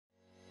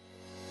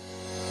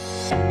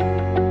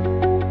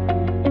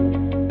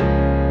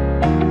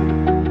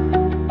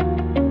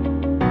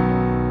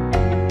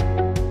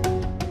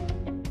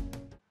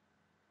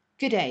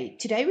Good day.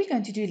 Today we're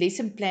going to do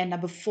lesson plan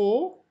number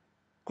 4,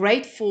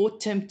 grade 4,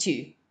 term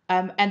 2.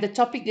 And the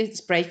topic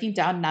is breaking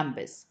down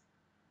numbers.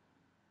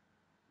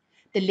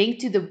 The link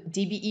to the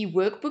DBE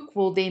workbook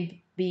will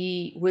then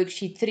be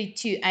worksheet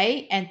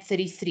 32A and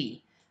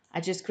 33.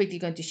 I'm just quickly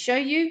going to show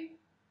you.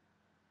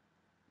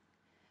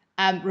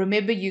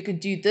 Remember, you can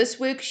do this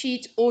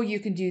worksheet or you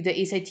can do the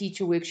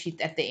SATeacher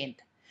worksheet at the end.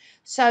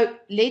 So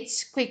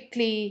let's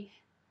quickly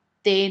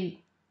then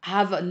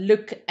have a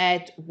look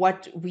at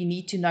what we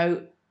need to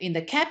know in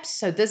the caps.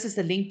 So this is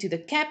the link to the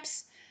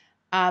caps.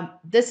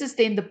 This is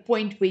then the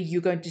point where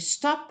you're going to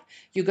stop.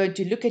 You're going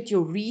to look at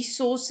your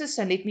resources.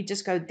 So let me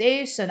just go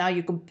there. So now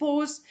you can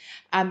pause.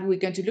 We're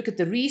going to look at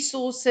the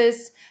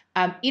resources,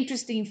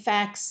 interesting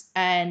facts,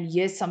 and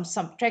here's some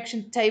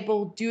subtraction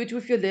table. Do it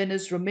with your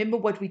learners. Remember,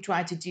 what we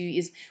try to do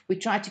is we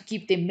try to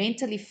keep them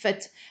mentally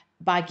fit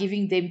by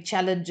giving them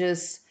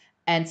challenges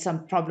and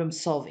some problem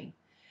solving.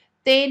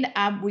 Then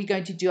we're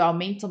going to do our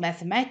mental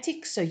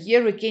mathematics. So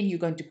here again, you're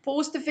going to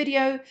pause the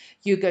video.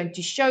 You're going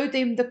to show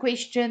them the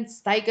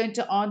questions. They're going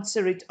to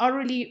answer it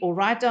orally or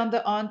write down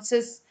the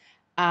answers.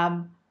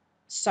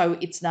 So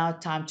it's now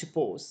time to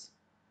pause.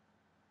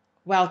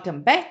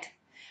 Welcome back.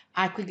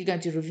 I'm quickly going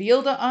to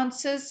reveal the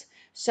answers.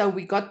 So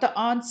we got the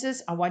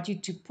answers. I want you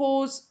to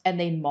pause and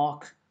then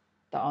mark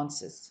the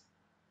answers.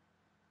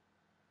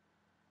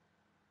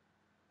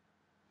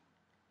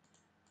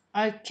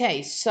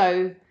 Okay,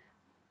 so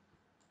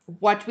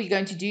what we're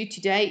going to do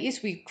today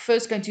is we're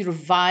first going to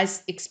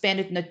revise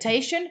expanded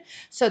notation.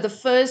 So the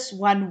first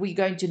one we're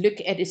going to look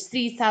at is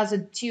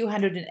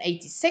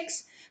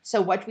 3,286.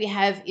 So what we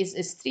have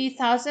is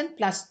 3,000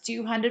 plus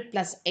 200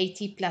 plus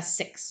 80 plus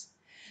 6.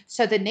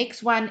 So the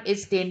next one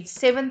is then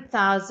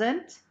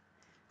 7,000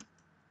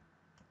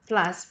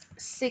 plus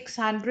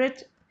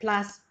 600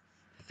 plus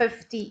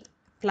 50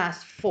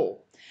 plus 4.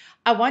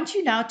 I want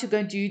you now to go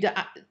and do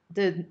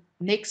the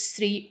next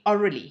three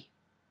orally.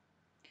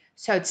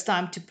 So it's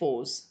time to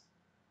pause.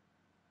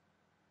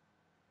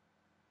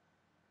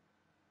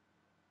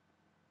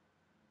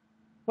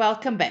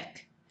 Welcome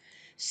back.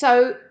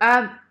 So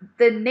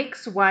the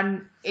next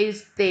one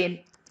is then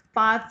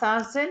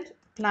 5,000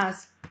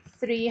 plus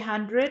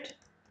 300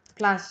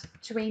 plus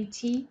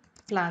 20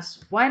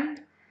 plus 1.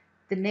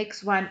 The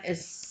next one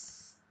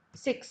is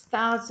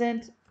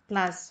 6,000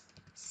 plus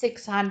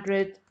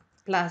 600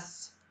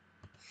 plus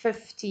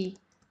 50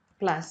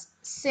 plus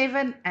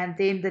 7. And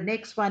then the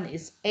next one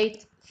is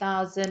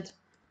 8,000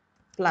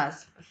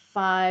 plus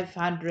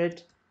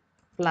 500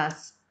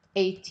 plus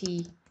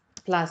 80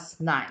 plus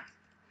 9.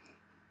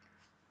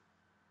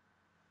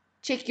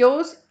 Check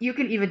yours. You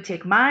can even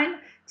check mine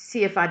to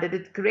see if I did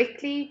it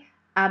correctly.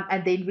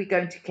 And then we're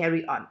going to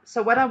carry on.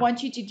 So what I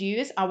want you to do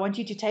is I want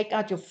you to take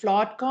out your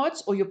flard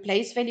cards or your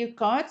place value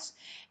cards.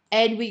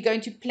 And we're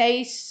going to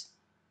place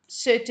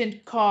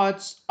certain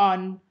cards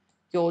on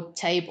your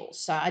table.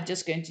 So I'm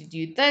just going to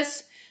do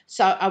this.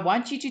 So I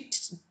want you to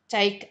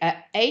take an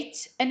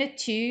 8 and a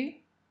 2,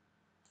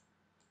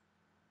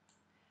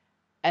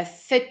 a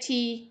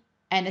 30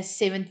 and a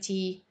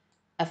 70,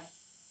 a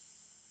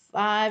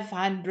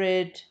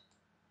 500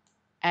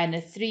 and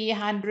a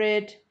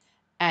 300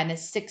 and a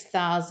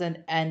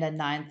 6,000 and a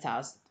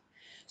 9,000.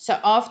 So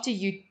after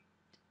you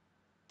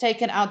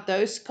taken out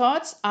those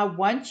cards, I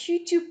want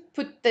you to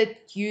put the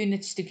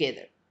units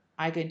together.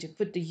 I'm going to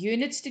put the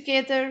units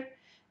together,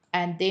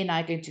 and then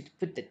I'm going to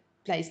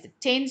place the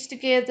tens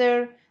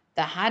together,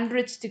 the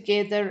hundreds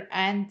together,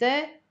 and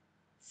the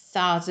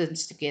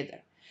thousands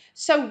together.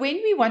 So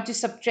when we want to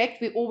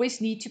subtract, we always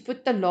need to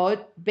put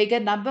the bigger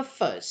number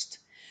first.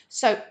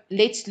 So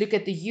let's look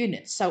at the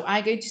units. So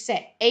I'm going to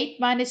say 8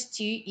 minus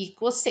 2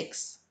 equals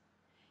 6.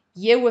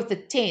 Here with the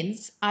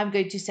tens, I'm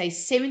going to say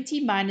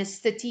 70 minus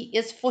 30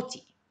 is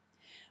 40.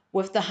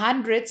 With the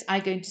hundreds,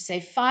 I'm going to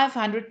say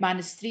 500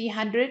 minus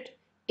 300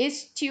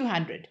 is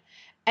 200.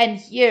 And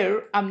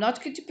here, I'm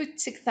not going to put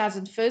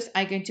 6,000 first.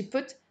 I'm going to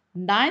put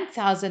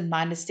 9,000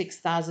 minus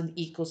 6,000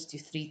 equals to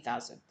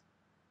 3,000.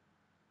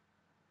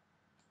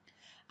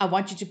 I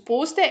want you to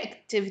pause the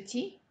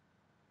activity.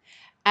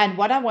 And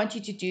what I want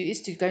you to do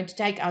is going to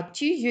take out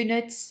 2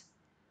 units,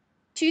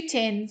 2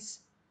 tens,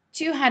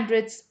 2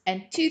 hundreds,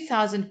 and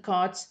 2,000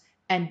 cards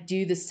and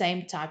do the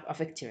same type of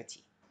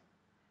activity.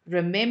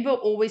 Remember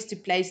always to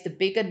place the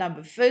bigger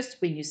number first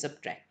when you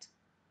subtract.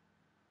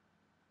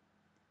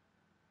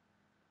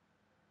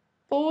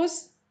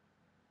 Pause.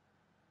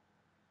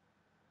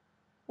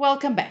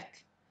 Welcome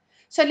back.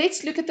 So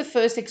let's look at the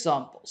first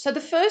example. So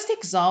the first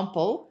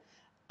example,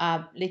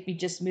 let me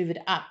just move it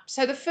up.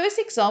 So the first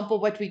example,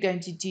 what we're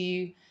going to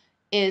do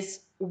is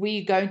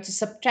we're going to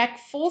subtract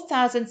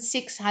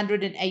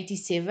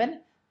 4,687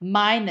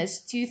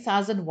 minus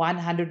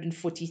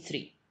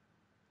 2,143.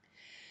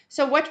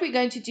 So what we're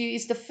going to do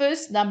is the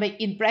first number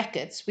in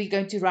brackets, we're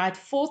going to write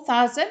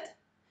 4,000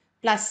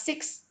 plus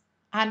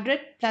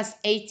 600 plus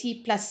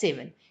 80 plus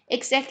 7,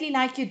 exactly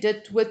like you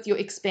did with your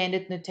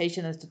expanded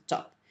notation at the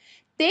top.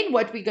 Then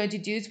what we're going to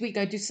do is we're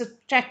going to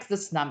subtract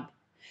this number.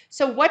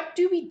 So what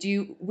do?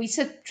 We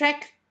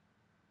subtract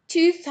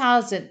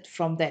 2,000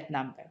 from that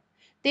number.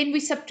 Then we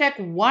subtract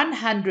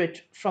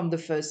 100 from the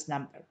first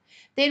number.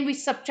 Then we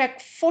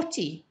subtract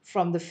 40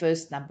 from the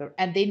first number.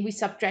 And then we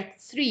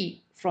subtract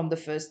 3 from the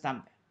first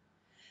number.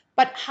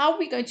 But how are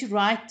we going to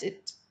write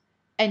it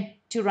and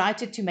to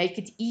write it to make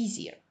it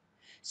easier?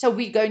 So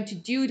we're going to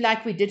do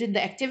like we did in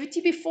the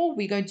activity before.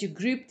 We're going to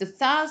group the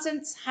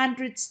thousands,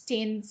 hundreds,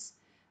 tens,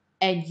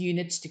 and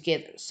units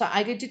together. So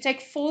I'm going to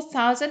take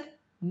 4,000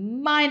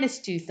 minus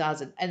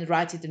 2,000 and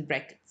write it in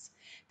brackets.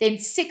 Then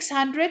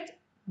 600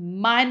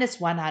 minus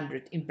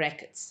 100 in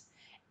brackets.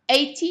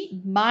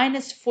 80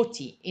 minus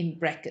 40 in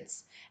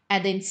brackets.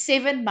 And then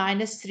 7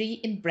 minus 3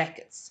 in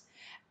brackets.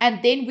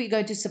 And then we're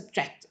going to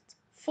subtract it.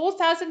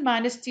 4,000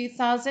 minus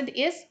 2,000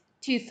 is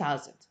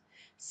 2,000.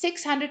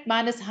 600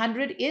 minus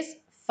 100 is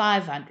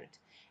 500.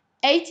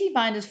 80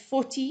 minus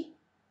 40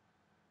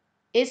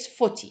 is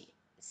 40.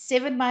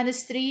 7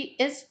 minus 3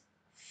 is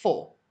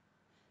 4.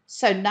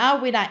 So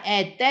now when I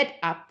add that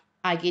up,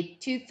 I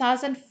get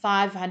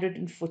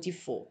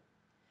 2,544.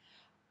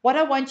 What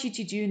I want you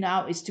to do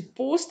now is to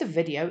pause the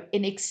video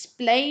and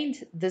explain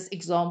this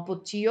example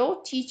to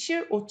your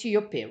teacher or to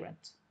your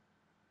parent.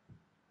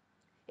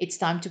 It's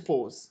time to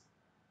pause.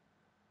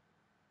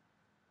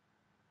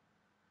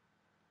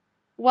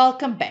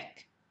 Welcome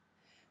back.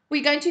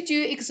 We're going to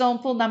do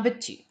example number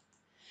 2.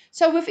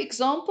 So with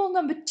example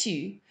number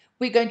 2,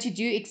 we're going to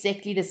do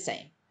exactly the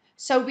same.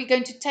 So we're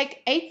going to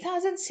take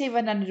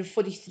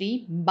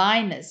 8,743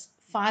 minus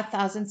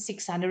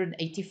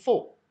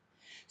 5,684.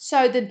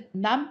 So the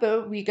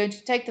number, we're going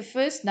to take the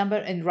first number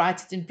and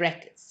write it in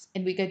brackets.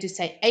 And we're going to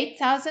say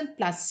 8,000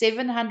 plus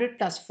 700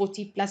 plus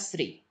 40 plus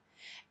 3.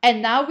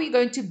 And now we're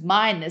going to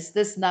minus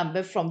this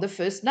number from the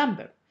first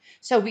number.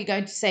 So we're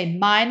going to say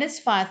minus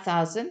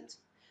 5,000,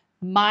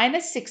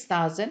 minus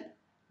 6,000,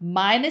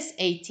 minus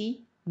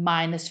 80,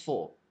 minus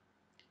 4.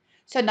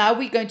 So now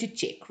we're going to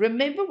check.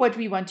 Remember what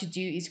we want to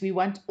do is we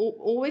want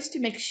always to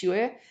make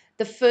sure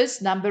the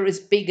first number is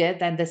bigger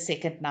than the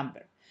second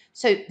number.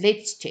 So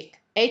let's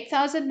check.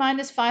 8,000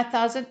 minus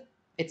 5,000,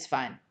 it's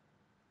fine.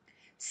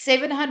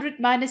 700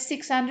 minus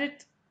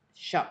 600,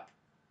 sharp.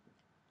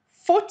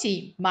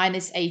 40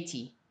 minus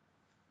 80,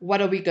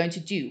 what are we going to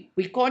do?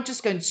 We can't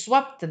just go and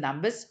swap the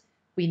numbers.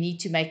 We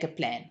need to make a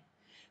plan.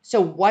 So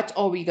what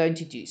are we going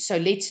to do? So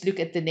let's look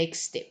at the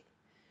next step.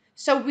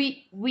 So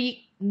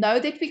we know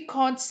that we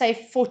can't say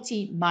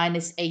 40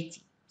 minus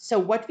 80. So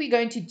what we're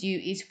going to do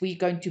is we're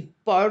going to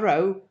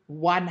borrow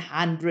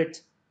 100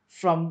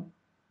 from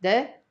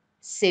the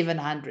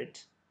 700.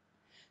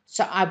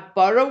 So I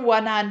borrow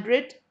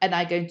 100 and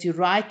I'm going to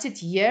write it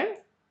here.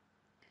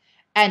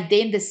 And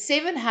then the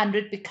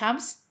 700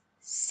 becomes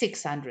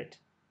 600.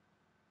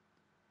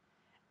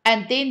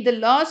 And then the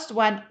last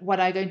one, what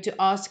I'm going to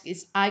ask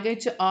is, I'm going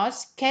to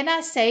ask, can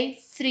I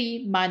say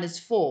 3 minus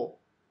 4?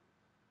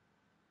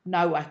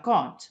 No, I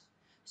can't.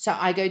 So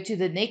I go to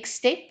the next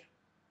step.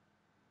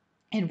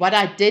 And what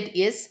I did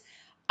is,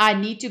 I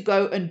need to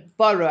go and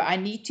borrow. I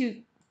need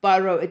to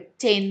borrow a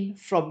 10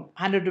 from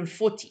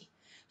 140.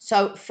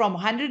 So from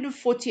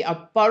 140, I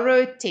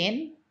borrow a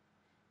 10.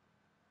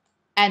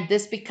 And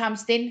this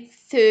becomes then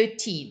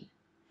 13.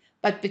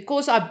 But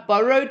because I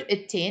borrowed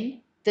a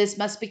 10, this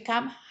must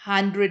become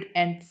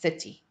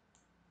 130.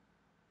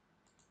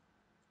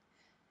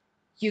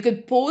 You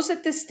can pause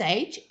at this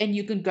stage and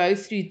you can go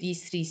through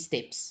these 3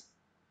 steps.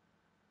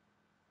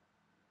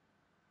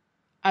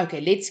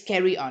 Okay, let's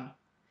carry on.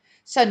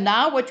 So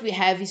now what we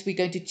have is we're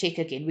going to check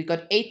again. We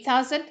got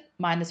 8,000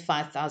 minus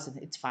 5,000.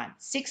 It's fine.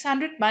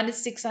 600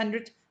 minus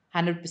 600,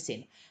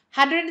 100%.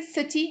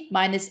 130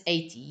 minus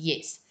 80.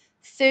 Yes.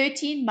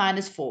 13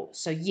 minus 4.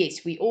 So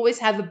yes, we always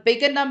have a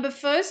bigger number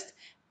first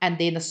and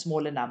then a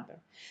smaller number.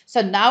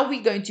 So now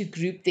we're going to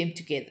group them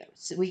together.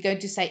 So we're going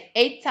to say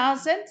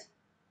 8,000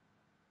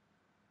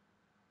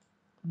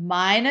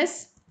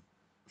 minus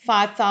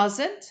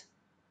 5,000.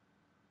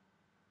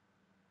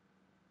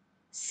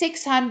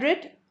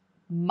 600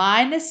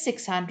 minus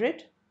 600,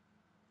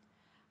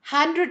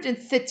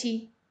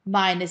 130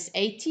 minus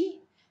 80,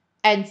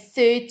 and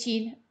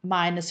 13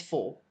 minus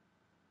 4.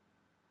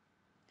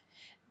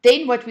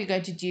 Then what we're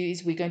going to do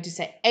is we're going to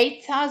say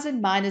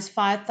 8,000 minus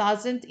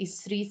 5,000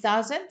 is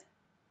 3,000.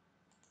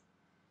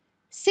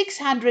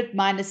 600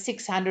 minus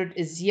 600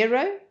 is 0.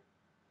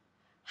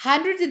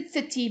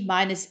 130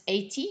 minus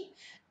 80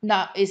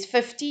 now is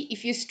 50.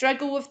 If you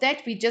struggle with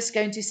that, we're just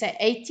going to say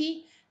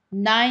 80,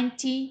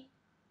 90,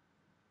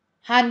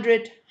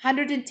 100,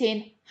 110,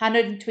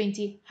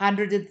 120,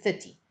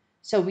 130.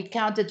 So we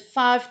counted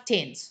 5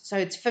 tens. So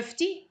it's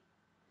 50.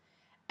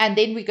 And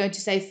then we're going to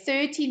say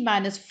 13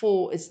 minus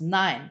 4 is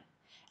 9.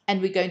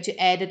 And we're going to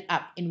add it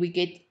up. And we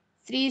get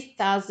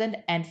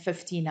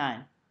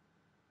 3,059.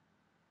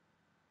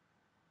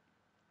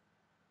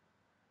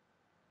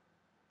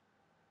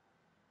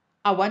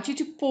 I want you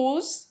to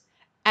pause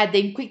and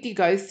then quickly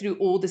go through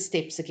all the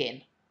steps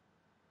again.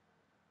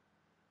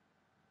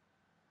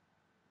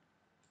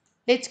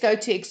 Let's go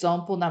to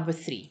example number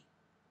 3.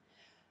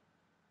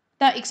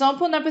 Now,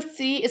 example number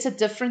 3 is a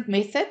different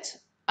method.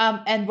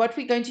 And what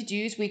we're going to do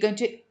is we're going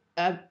to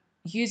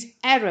use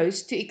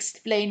arrows to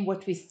explain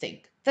what we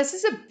think. This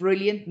is a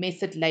brilliant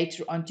method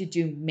later on to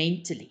do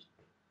mentally.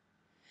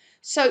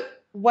 So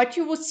what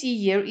you will see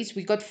here is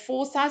we got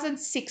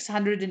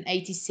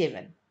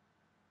 4,687.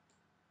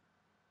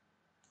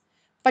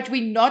 But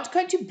we're not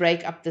going to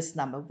break up this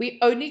number. We're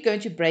only going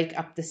to break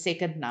up the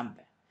second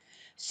number.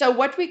 So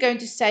what we're going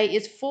to say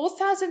is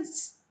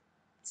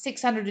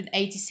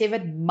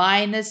 4,687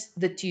 minus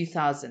the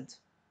 2,000.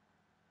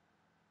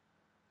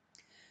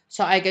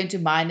 So I'm going to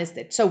minus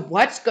that. So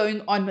what's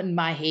going on in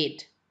my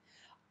head?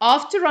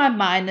 After I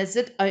minus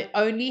it, I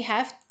only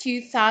have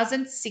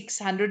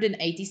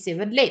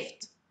 2,687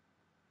 left.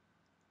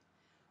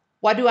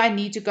 What do I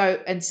need to go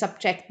and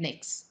subtract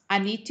next? I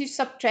need to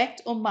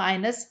subtract or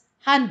minus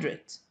 100.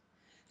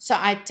 So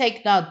I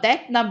take now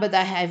that number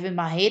that I have in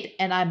my head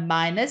and I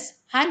minus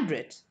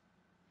 100.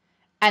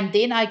 And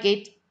then I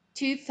get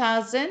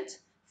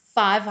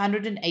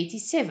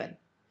 2,587.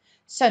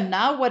 So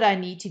now what I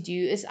need to do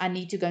is I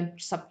need to go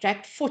and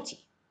subtract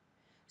 40.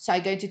 So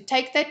I'm going to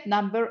take that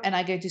number and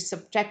I'm going to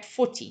subtract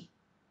 40.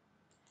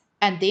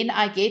 And then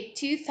I get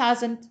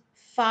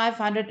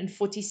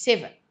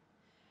 2,547.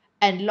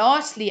 And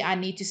lastly, I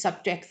need to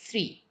subtract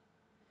 3.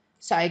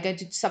 So I'm going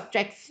to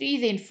subtract 3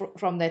 then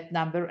from that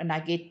number and I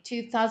get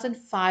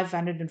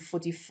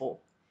 2,544.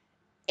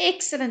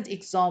 Excellent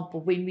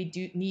example when we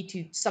do need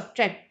to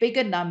subtract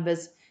bigger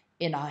numbers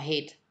in our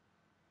head.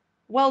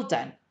 Well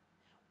done.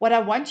 What I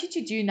want you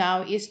to do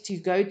now is to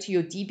go to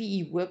your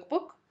DBE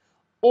workbook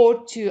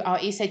or to our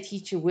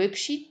SATeacher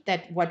worksheet,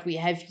 that what we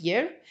have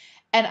here,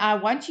 and I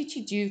want you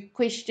to do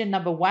question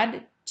number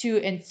 1, 2,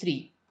 and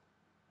 3.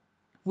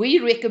 We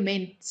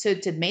recommend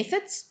certain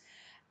methods.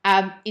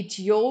 It's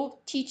your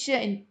teacher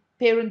and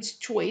parents'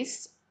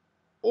 choice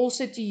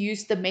also to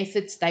use the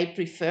methods they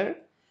prefer.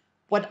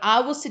 What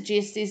I will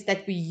suggest is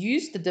that we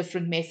use the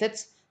different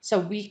methods so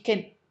we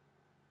can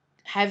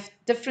have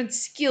different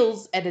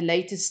skills at a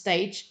later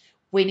stage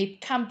when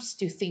it comes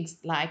to things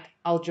like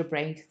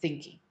algebraic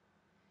thinking.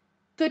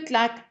 Good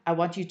luck. I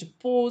want you to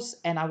pause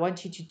and I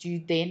want you to do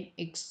then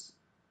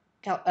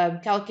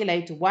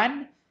calculate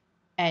 1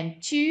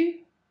 and 2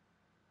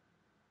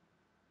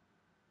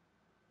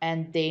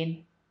 and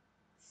then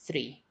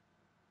 3.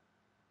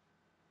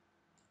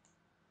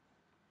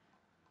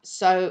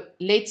 So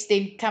let's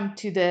then come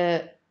to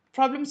the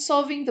problem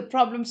solving. The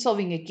problem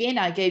solving again,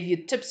 I gave you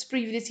tips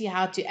previously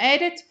how to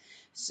add it,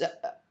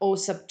 or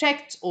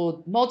subtract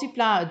or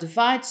multiply or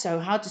divide. So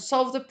how to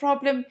solve the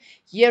problem.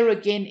 Here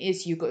again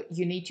is you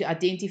need to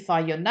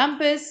identify your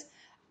numbers.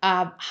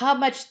 How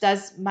much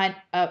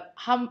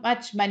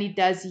money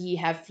does he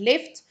have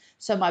left?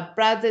 So my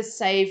brother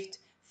saved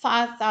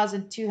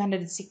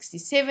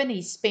 5,267.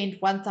 He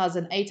spent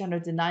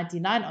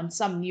 1,899 on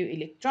some new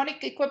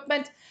electronic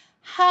equipment.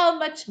 How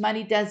much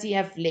money does he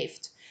have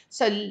left?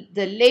 So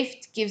the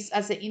left gives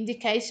us an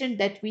indication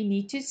that we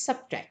need to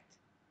subtract.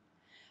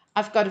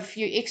 I've got a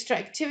few extra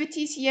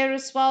activities here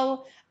as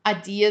well.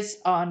 Ideas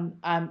on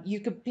you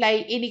could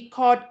play any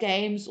card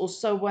games or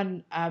so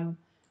on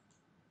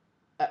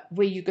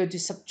where you go to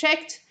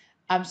subtract.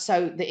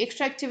 So the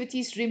extra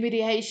activities,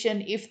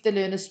 remediation, if the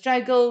learner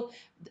struggle,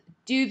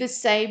 do the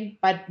same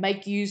but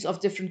make use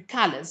of different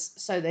colors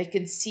so they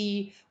can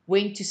see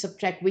when to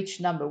subtract which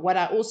number. What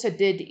I also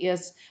did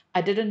is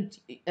I didn't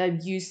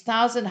use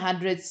thousand,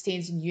 hundreds,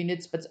 tens, and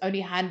units, but only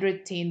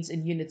 100, tens,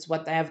 and units,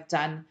 what they have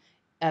done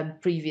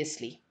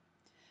previously.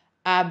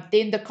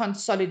 Then the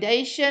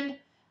consolidation.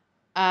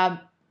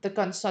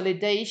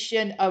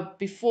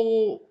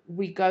 Before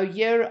we go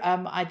here,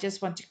 I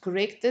just want to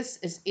correct this.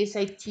 Is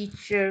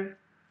SATeacher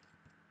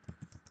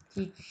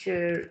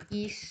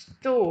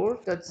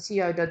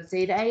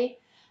teacherestore.co.za.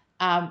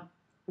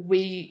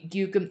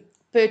 You can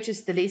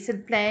purchase the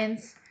lesson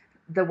plans,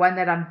 the one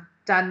that I'm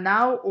done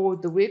now, or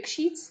the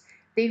worksheets.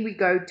 Then we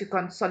go to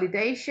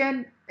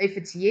consolidation. If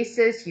it's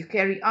yeses, you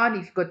carry on.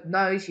 If you've got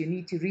no's, you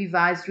need to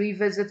revise,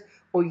 revisit,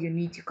 or you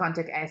need to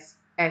contact us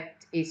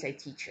at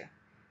SATeacher.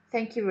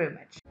 Thank you very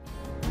much.